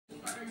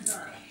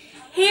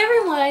Hey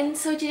everyone,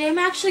 so today I'm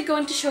actually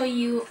going to show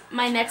you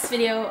my next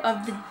video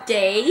of the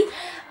day.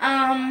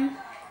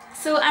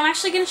 So I'm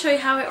actually going to show you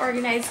how I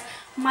organize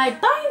my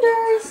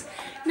binders.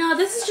 Now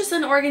this is just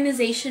an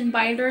organization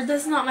binder.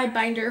 This is not my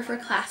binder for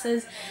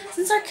classes.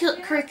 Since our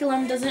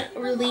curriculum doesn't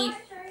really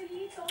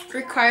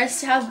require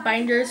us to have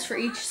binders for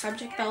each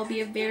subject, that will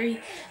be a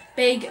very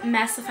big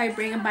mess if I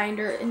bring a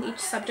binder in each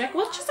subject.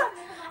 Well, it's just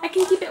I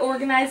can keep it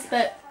organized,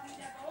 but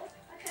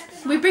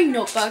we bring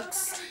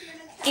notebooks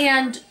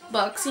and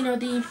books, you know,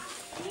 the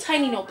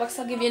tiny notebooks.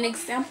 I'll give you an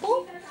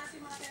example.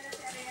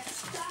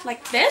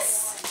 Like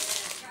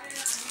this.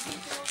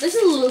 This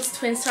is a little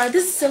twin star.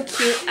 This is so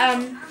cute.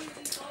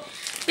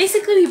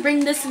 Basically we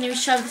bring this and we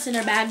shove this in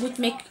our bag, which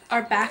make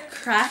our back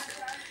crack.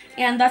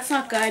 And that's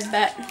not good,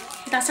 but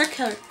that's our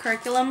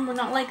curriculum. We're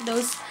not like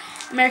those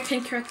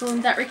American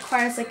curriculum that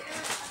requires like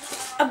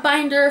a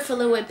binder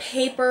filled with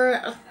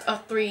paper, a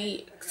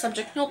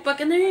 3-subject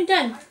notebook, and then you're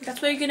done.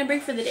 That's what you're gonna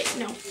bring for the day.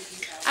 No.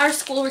 Our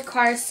school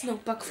requires a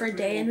notebook for a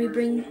day, and we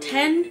bring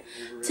 10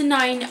 to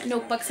 9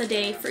 notebooks a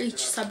day for each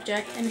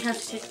subject, and we have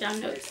to take down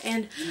notes.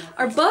 And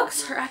our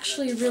books are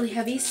actually really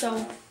heavy,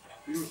 so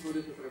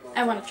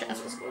I want to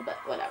transfer school, but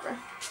whatever.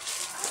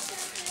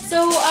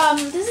 So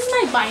this is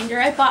my binder.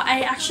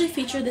 I actually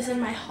featured this in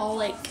my haul,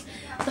 like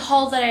the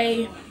haul that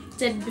I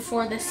did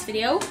before this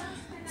video.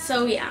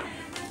 So yeah.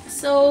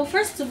 So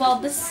first of all,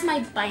 this is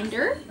my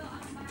binder.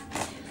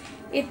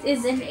 It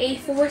is an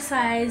A4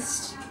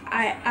 sized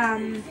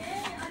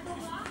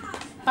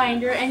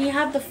binder, and you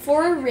have the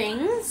 4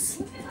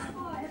 rings,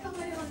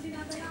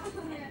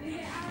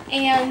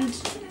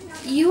 and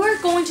you are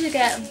going to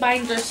get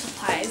binder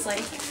supplies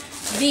like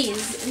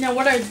these. Now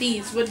what are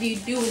these? What do you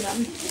do with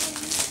them?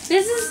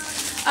 This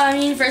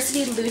is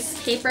university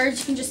loose papers.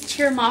 You can just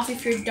tear them off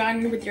if you're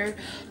done with your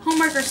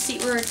homework or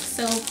seat work.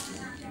 So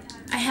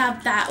I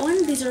have that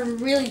one. These are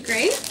really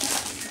great.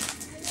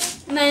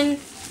 And then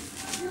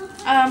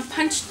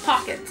punched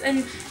pockets,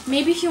 and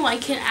maybe if you want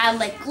you can add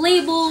like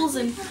labels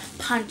and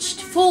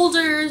punched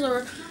folders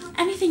or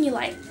anything you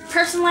like.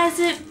 Personalize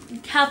it,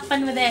 have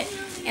fun with it,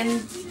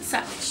 and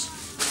such.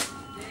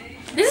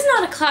 This is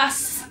not a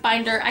class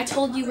binder. I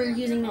told you we're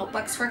using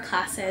notebooks for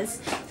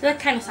classes, so that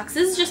kind of sucks.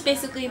 This is just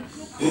basically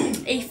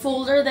a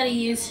folder that I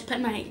use to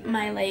put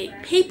my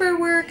like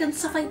paperwork and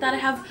stuff like that. I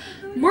have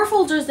more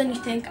folders than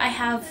you think. I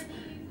have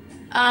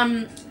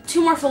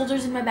 2 more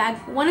folders in my bag.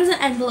 One is an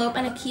envelope,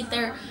 and I keep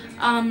their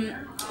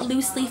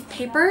loose leaf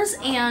papers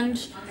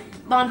and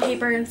bond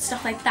paper and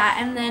stuff like that.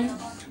 And then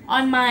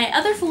on my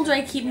other folder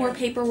I keep more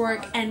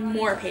paperwork and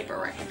more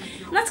paperwork.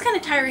 And that's kind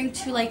of tiring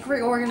to like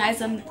reorganize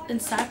them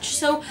and such.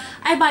 So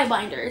I buy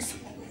binders.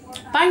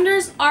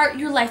 Binders are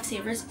your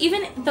lifesavers.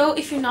 Even though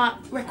if you're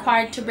not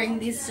required to bring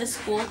these to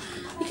school,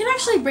 you can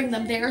actually bring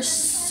them. They are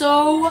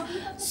so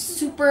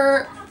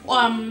super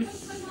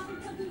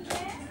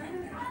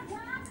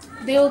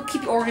they'll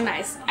keep you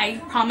organized.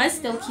 I promise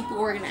they'll keep you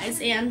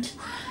organized. And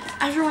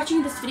after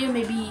watching this video,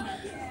 maybe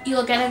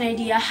you'll get an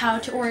idea how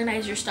to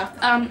organize your stuff.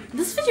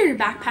 This fits your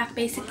backpack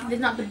basically. They're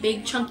not the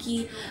big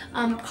chunky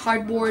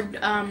cardboard.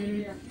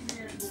 They're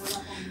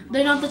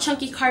not the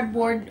chunky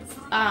cardboard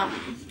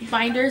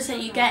binders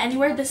that you get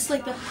anywhere. This is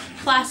like the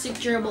plastic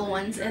durable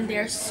ones, and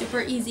they're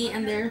super easy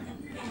and they're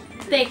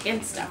thick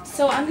and stuff.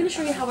 So I'm gonna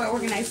show you how I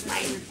organize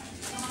mine.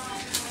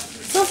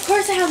 So of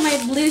course I have my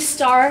Blue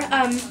Star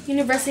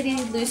University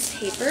loose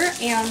paper,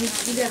 and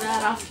you get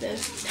that off the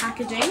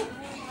packaging.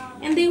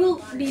 And they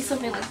will be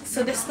something like,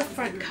 so this is the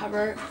front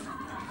cover,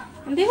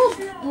 and they will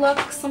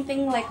look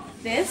something like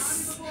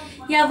this.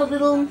 You have a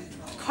little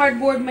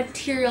cardboard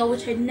material,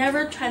 which I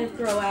never try to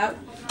throw out.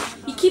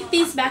 You keep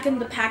these back in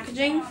the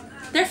packaging.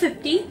 They're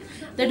 50.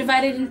 They're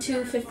divided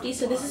into 50,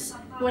 so this is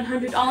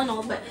 100 all in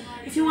all. But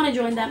if you want to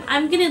join them,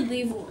 I'm gonna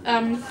leave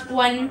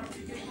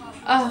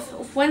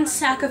one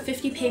stack of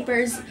 50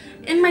 papers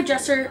in my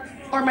dresser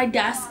or my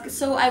desk,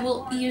 so I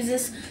will use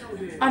this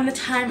on the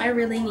time I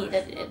really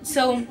needed it.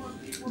 So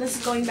this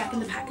is going back in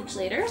the package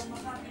later.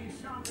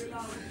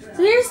 So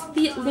here's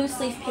the loose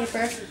leaf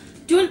paper.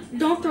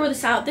 Don't throw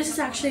this out. This is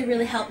actually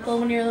really helpful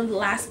when you're on the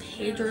last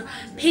page or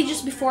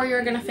pages before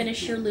you're gonna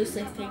finish your loose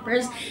leaf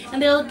papers,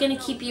 and they're gonna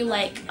keep you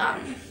like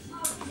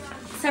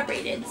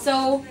separated.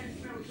 So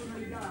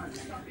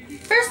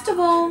first of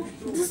all,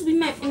 this will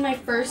be in my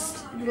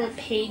first little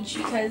page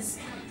because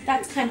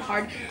that's kind of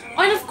hard.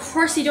 And of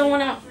course you don't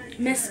want to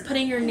miss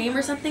putting your name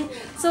or something,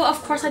 so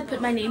of course I'd put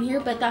my name here,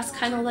 but that's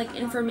kind of like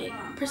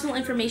personal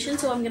information,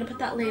 so I'm gonna put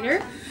that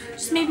later.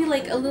 Just maybe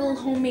like a little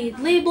homemade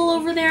label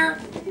over there,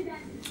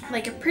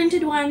 like a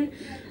printed one.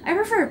 I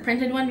prefer a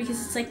printed one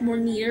because it's like more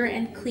neater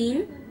and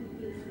clean,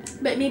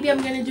 but maybe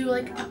I'm gonna do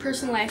like a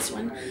personalized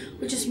one,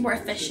 which is more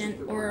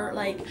efficient or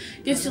like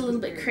gives you a little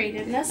bit of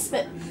creativeness,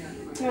 but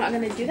I'm not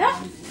gonna do that.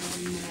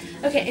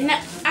 Okay, and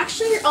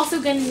actually you're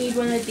also gonna need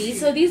one of these.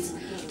 So these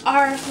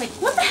are like,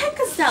 what the heck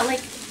is that,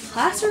 like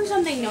classroom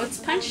something? No, it's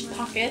punched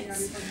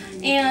pockets,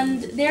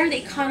 and they're the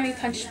economy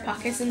punched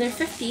pockets, and they're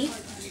 50,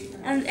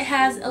 and it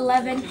has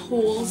 11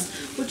 holes,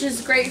 which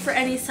is great for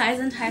any size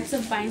and types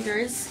of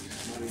binders.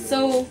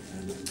 So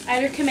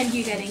I recommend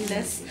you getting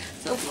this.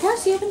 So of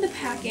course you open the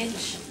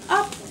package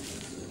up.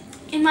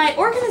 In my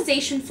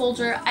organization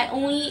folder, I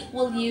only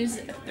will use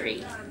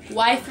 3.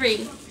 Why 3?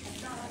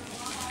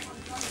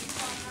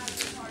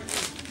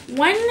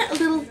 One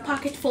little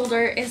pocket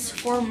folder is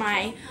for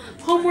my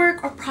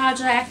homework or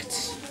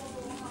project.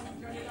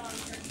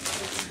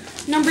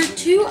 Number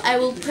 2, I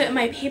will put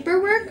my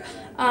paperwork,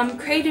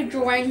 creative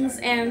drawings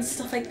and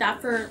stuff like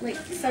that for like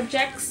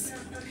subjects.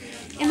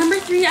 And number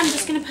 3, I'm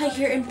just going to put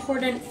here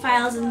important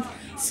files and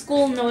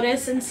school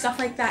notice and stuff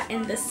like that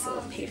in this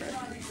little paper.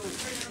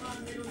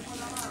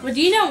 But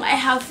do you know I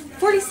have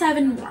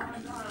 47 more?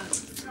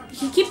 You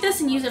can keep this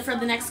and use it for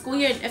the next school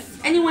year.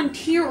 If anyone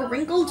tear or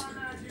wrinkled,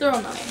 throw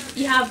them away.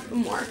 You have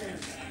more.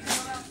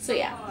 So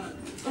yeah.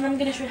 And I'm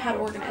going to show you how to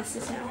organize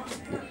this now.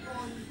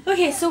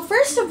 Okay, so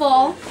first of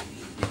all,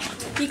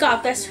 you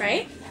got this,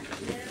 right?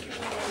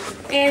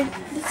 And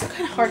this is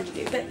kind of hard to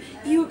do, but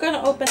you're going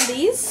to open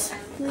these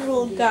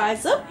little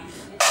guys up.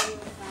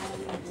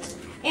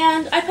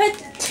 And I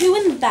put 2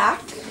 in the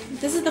back.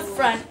 This is the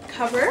front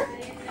cover,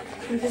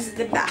 and this is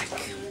the back.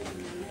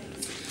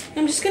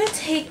 I'm just going to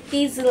take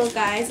these little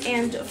guys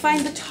and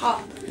find the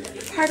top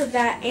part of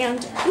that, and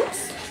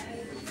oops,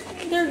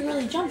 they're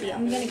really jumpy.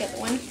 I'm going to get the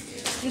one. I'm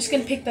just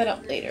going to pick that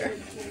up later.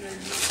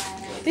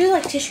 They're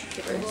like tissue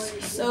papers,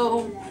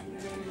 so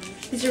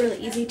these are really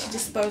easy to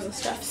dispose of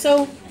stuff.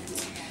 So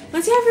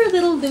once you have your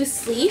little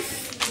loose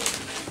leaf,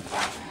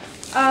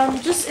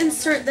 just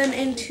insert them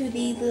into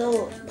the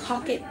little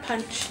pocket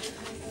punch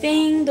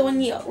thing, the one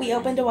we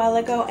opened a while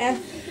ago,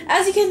 and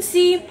as you can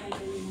see,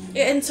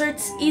 it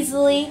inserts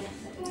easily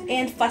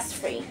and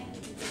fuss-free.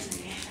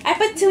 I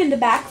put 2 in the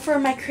back for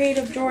my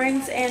creative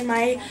drawings and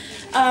my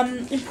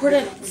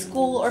important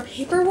school or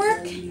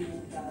paperwork.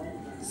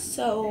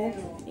 So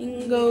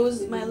in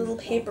goes my little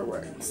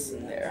paperworks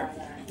in there.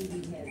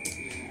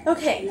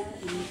 Okay,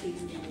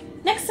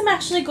 next I'm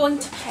actually going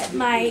to put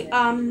my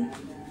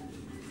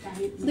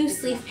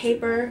loose leaf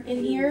paper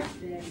in here,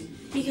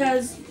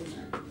 because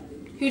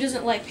who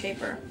doesn't like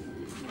paper?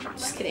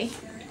 Just kidding.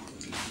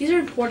 These are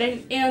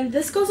important, and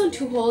this goes on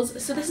 2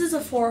 holes. So this is a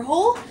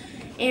 4-hole,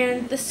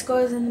 and this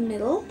goes in the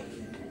middle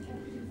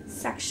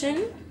section.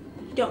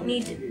 You don't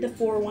need the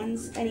 4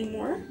 ones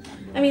anymore.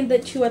 I mean the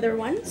 2 other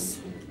ones.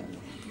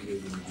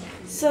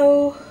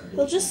 So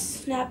they'll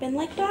just snap in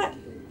like that.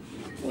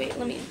 Wait,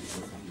 let me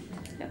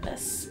get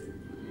this.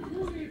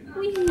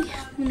 Whee.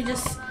 Let me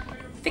just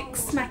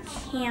fix my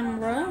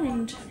camera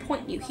and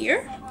point you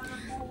here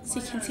so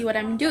you can see what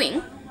I'm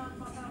doing.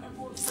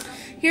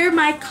 Here are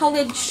my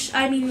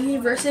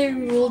university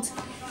ruled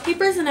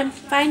papers, and I'm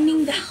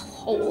finding the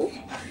hole.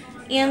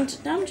 And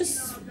now I'm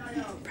just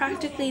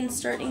practically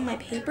inserting my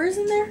papers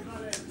in there.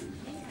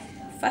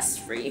 Fuss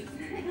free.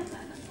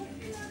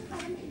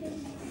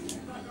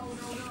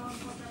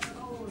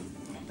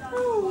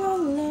 Oh, la,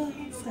 la,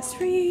 fuss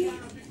free.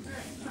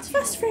 It's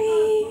fuss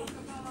free.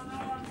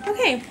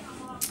 Okay.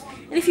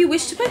 And if you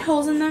wish to put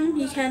holes in them,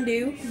 you can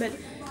do, but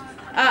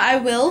I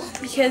will,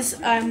 because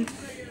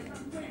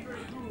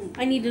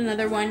I need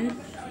another one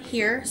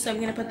here, so I'm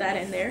going to put that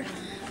in there.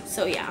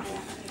 So yeah.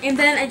 And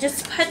then I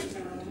just put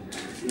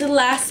the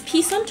last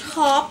piece on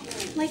top,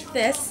 like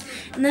this,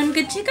 and then I'm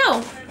good to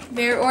go.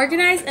 Very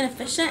organized and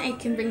efficient, and you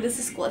can bring this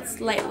to school. It's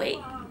lightweight.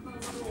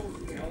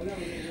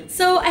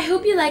 So I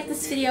hope you like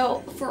this video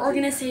for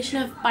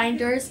organization of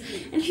binders,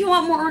 and if you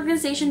want more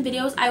organization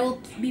videos, I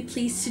will be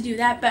pleased to do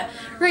that, but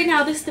right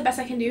now this is the best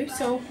I can do.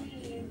 So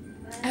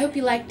I hope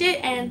you liked it,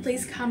 and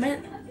please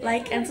comment,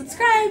 like, and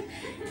subscribe.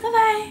 Bye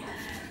bye.